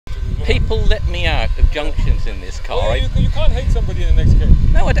People let me out of junctions in this car. Well, you can't hate somebody in the next case.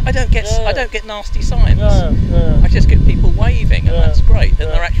 No, I don't get. I don't get nasty signs. Yeah. I just get people waving, and that's great.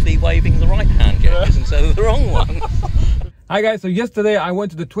 And they're actually waving the right-hand gestures instead of the wrong ones. Hi guys, so yesterday I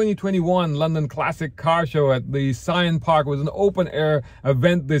went to the 2021 London Classic Car Show at the Scion Park. It was an open air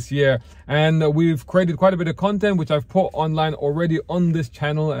event this year, and we've created quite a bit of content which I've put online already on this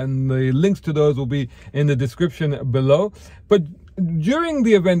channel, and the links to those will be in the description below. But during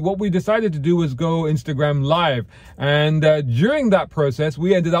the event, what we decided to do was go Instagram live, and during that process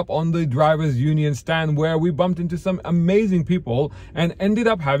we ended up on the drivers union stand, where we bumped into some amazing people and ended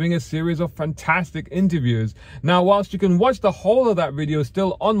up having a series of fantastic interviews. Now, whilst you can watch the whole of that video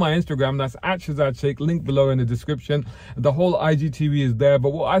still on my Instagram, that's at Shahzad Sheikh, link below in the description. The whole IGTV is there,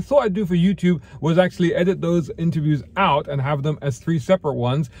 but what I thought I'd do for YouTube was actually edit those interviews out and have them as 3 separate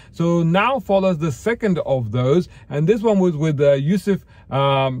ones. So now follows the second of those, and this one was with Yusuf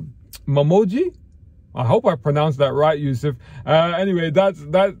Mamoji. I hope I pronounced that right, Yusuf. Anyway,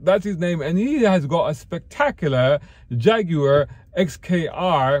 that's his name, and he has got a spectacular Jaguar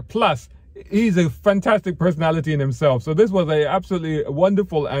XKR Plus. He's a fantastic personality in himself. So this was a absolutely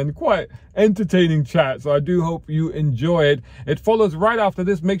wonderful and quite entertaining chat. So I do hope you enjoy it. It follows right after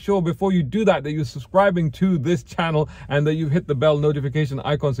this. Make sure before you do that you're subscribing to this channel and that you've hit the bell notification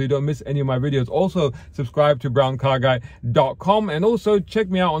icon so you don't miss any of my videos. Also subscribe to browncarguy.com, and also check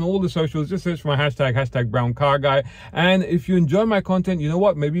me out on all the socials. Just search for my hashtag browncarguy. And if you enjoy my content, you know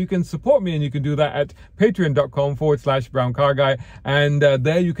what, maybe you can support me, and you can do that at patreon.com/browncarguy, and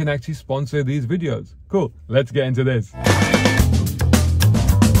there you can actually sponsor these videos. Cool, let's get into this.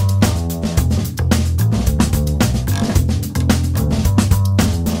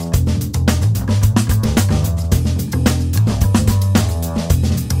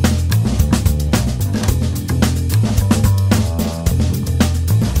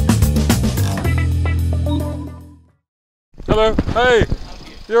 Hello, hey,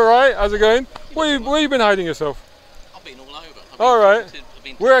 you alright? How's it going? Where you been hiding yourself? I've been all over. Alright.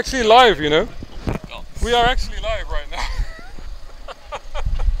 We're actually live, you know. Oh, we are actually live right now.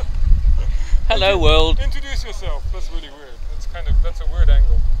 Hello world. Introduce yourself. That's really weird. That's a weird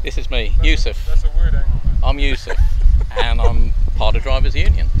angle. This is me, Yusuf. That's a weird angle, man. I'm Yusuf, and I'm part of Drivers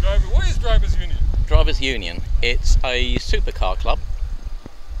Union. What is Drivers Union? Drivers Union, it's a supercar club.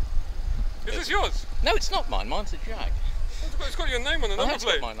 Is this yours? No, it's not mine. Mine's a Jag. It's got your name on the number plate. It's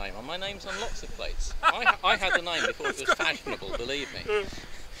got my name on. My name's on lots of plates. I had the name before it was fashionable, believe me.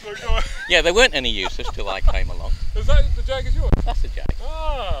 Yeah, there weren't any uses till I came along. Is that the Jag is yours? That's a Jag.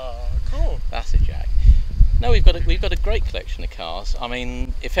 Ah, cool. That's a Jag. No, we've got a great collection of cars. I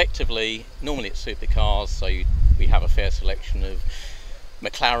mean, effectively, normally it's supercars, so we have a fair selection of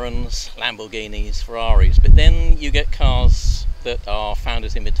McLarens, Lamborghinis, Ferraris, but then you get cars that are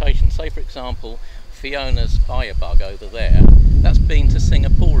founders' invitations. Say, for example, Fiona's Firebug over there, that's been to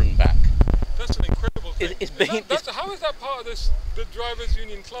Singapore and back. That's an incredible thing. How is that part of the Drivers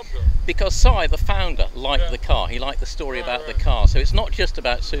Union Club though? Because Si, the founder, liked the car. He liked the story about the car. So it's not just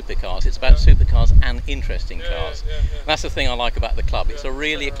about supercars, it's about supercars and interesting cars. That's the thing I like about the club. It's a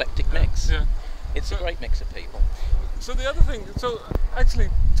really eclectic mix. It's a great mix of people. So the other thing,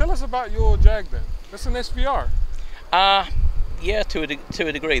 actually, tell us about your Jag then. That's an SVR. Yeah, to a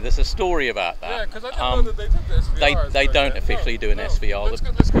degree. There's a story about that. Yeah, because I didn't know that they did the SVR. They don't officially do an SVR. Let's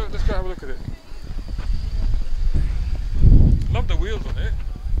go have a look at it. Love the wheels on it.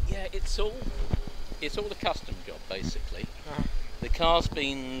 Yeah, it's all a custom job basically. The car's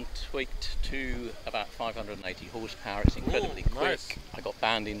been tweaked to about 580 horsepower. It's incredibly quick. Nice. I got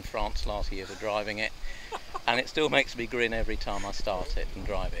banned in France last year for driving it, and it still makes me grin every time I start it and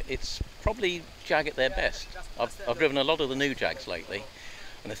drive it. It's probably Jag at their best. I've driven a lot of the new Jags lately,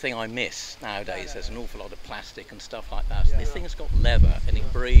 and the thing I miss nowadays, there's an awful lot of plastic and stuff like that. So this thing's got leather, and it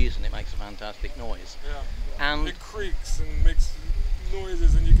breathes, and it makes a fantastic noise. And it creaks and makes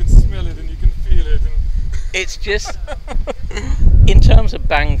noises, and you can smell it, and you can feel it. And it's just, in terms of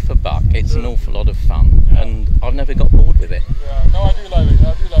bang for buck, it's an awful lot of fun, and I've never got bored with it. Yeah, no, I do like it.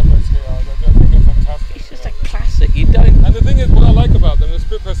 I do like SKRs. I think they're fantastic. It's just a classic. You don't. And the thing is, what I like about them is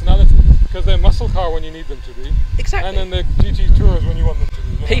split personality, because they're muscle car when you need them to be. Exactly. And then they're GT Tours when you want them to be.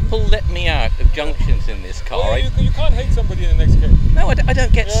 People let me out of junctions in this car. Well, you can't hate somebody in the next case. No, I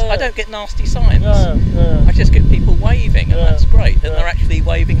don't get. I don't get nasty signs. I just get people waving, and that's great. And they're actually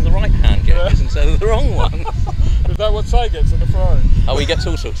waving the right-hand gestures instead of the wrong ones. Is that what Si gets in the Ferrari? Oh, he gets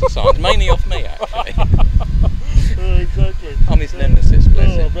all sorts of signs, mainly off me actually. Exactly. I'm his nemesis,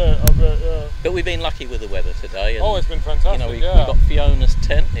 bless him. I bet, yeah. But we've been lucky with the weather today. And, it's been fantastic. You know, we've got Fiona's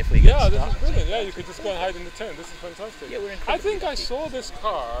tent if we get stuck. This is brilliant. Yeah, you could just go and hide in the tent. This is fantastic. Yeah, we're I think I saw this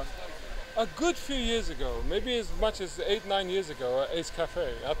car A good few years ago, maybe as much as 8-9 years ago at Ace Cafe.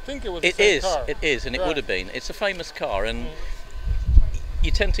 I think it was It the same is, car. it is, and it Right. would have been. It's a famous car, and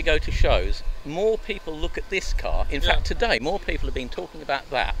you tend to go to shows. More people look at this car. In fact, today, more people have been talking about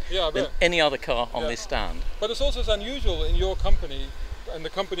that than any other car on this stand. But it's also unusual in your company and the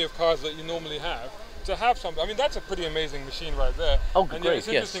company of cars that you normally have something. I mean, that's a pretty amazing machine right there. Oh, and great, it's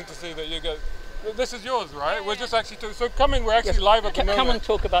interesting to see that you get. This is yours, right? We're just actually so coming. We're actually live at the moment. Come and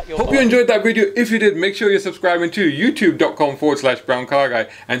talk about your. Hope you enjoyed that video. If you did, make sure you're subscribing to youtube.com/browncarguy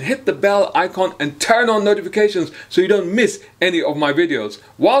and hit the bell icon and turn on notifications so you don't miss any of my videos.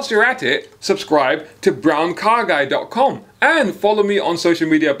 Whilst you're at it, subscribe to browncarguy.com and follow me on social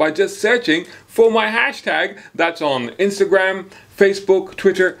media by just searching for my hashtag. That's on Instagram, Facebook,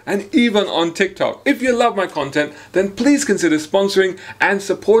 Twitter, and even on TikTok. If you love my content, then please consider sponsoring and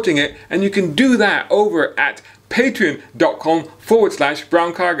supporting it, and you can do that over at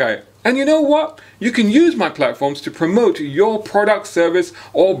patreon.com/browncarguy. And you know what? You can use my platforms to promote your product, service,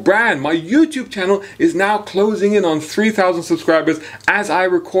 or brand. My YouTube channel is now closing in on 3,000 subscribers as I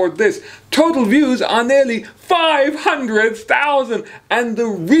record this. Total views are nearly 500,000, and the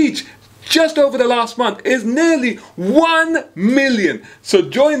reach just over the last month is nearly 1 million. So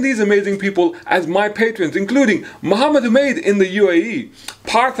join these amazing people as my patrons, including Mohammed Umaid in the UAE,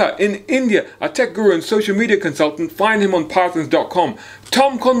 Partha in India, a tech guru and social media consultant. Find him on parthans.com.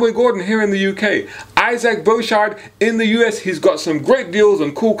 Tom Conway Gordon here in the UK, Isaac Beauchard in the US. He's got some great deals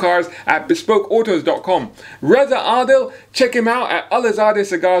on cool cars at bespokeautos.com. Reza Adil, check him out at Alizadeh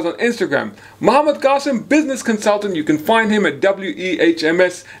Cigars on Instagram. Mohammed Qasim, business consultant. You can find him at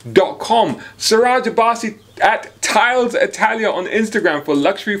wehms.com. Siraj Abbasi at Tiles Italia on Instagram for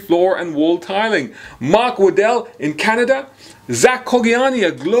luxury floor and wall tiling. Mark Waddell in Canada. Zach Kogiani,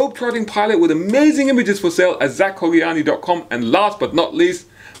 a globe-trotting pilot with amazing images for sale at zachkogiani.com. And last but not least,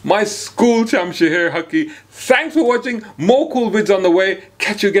 my school champ Shaheer Hakki. Thanks for watching. More cool vids on the way.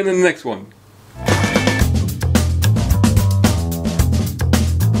 Catch you again in the next one.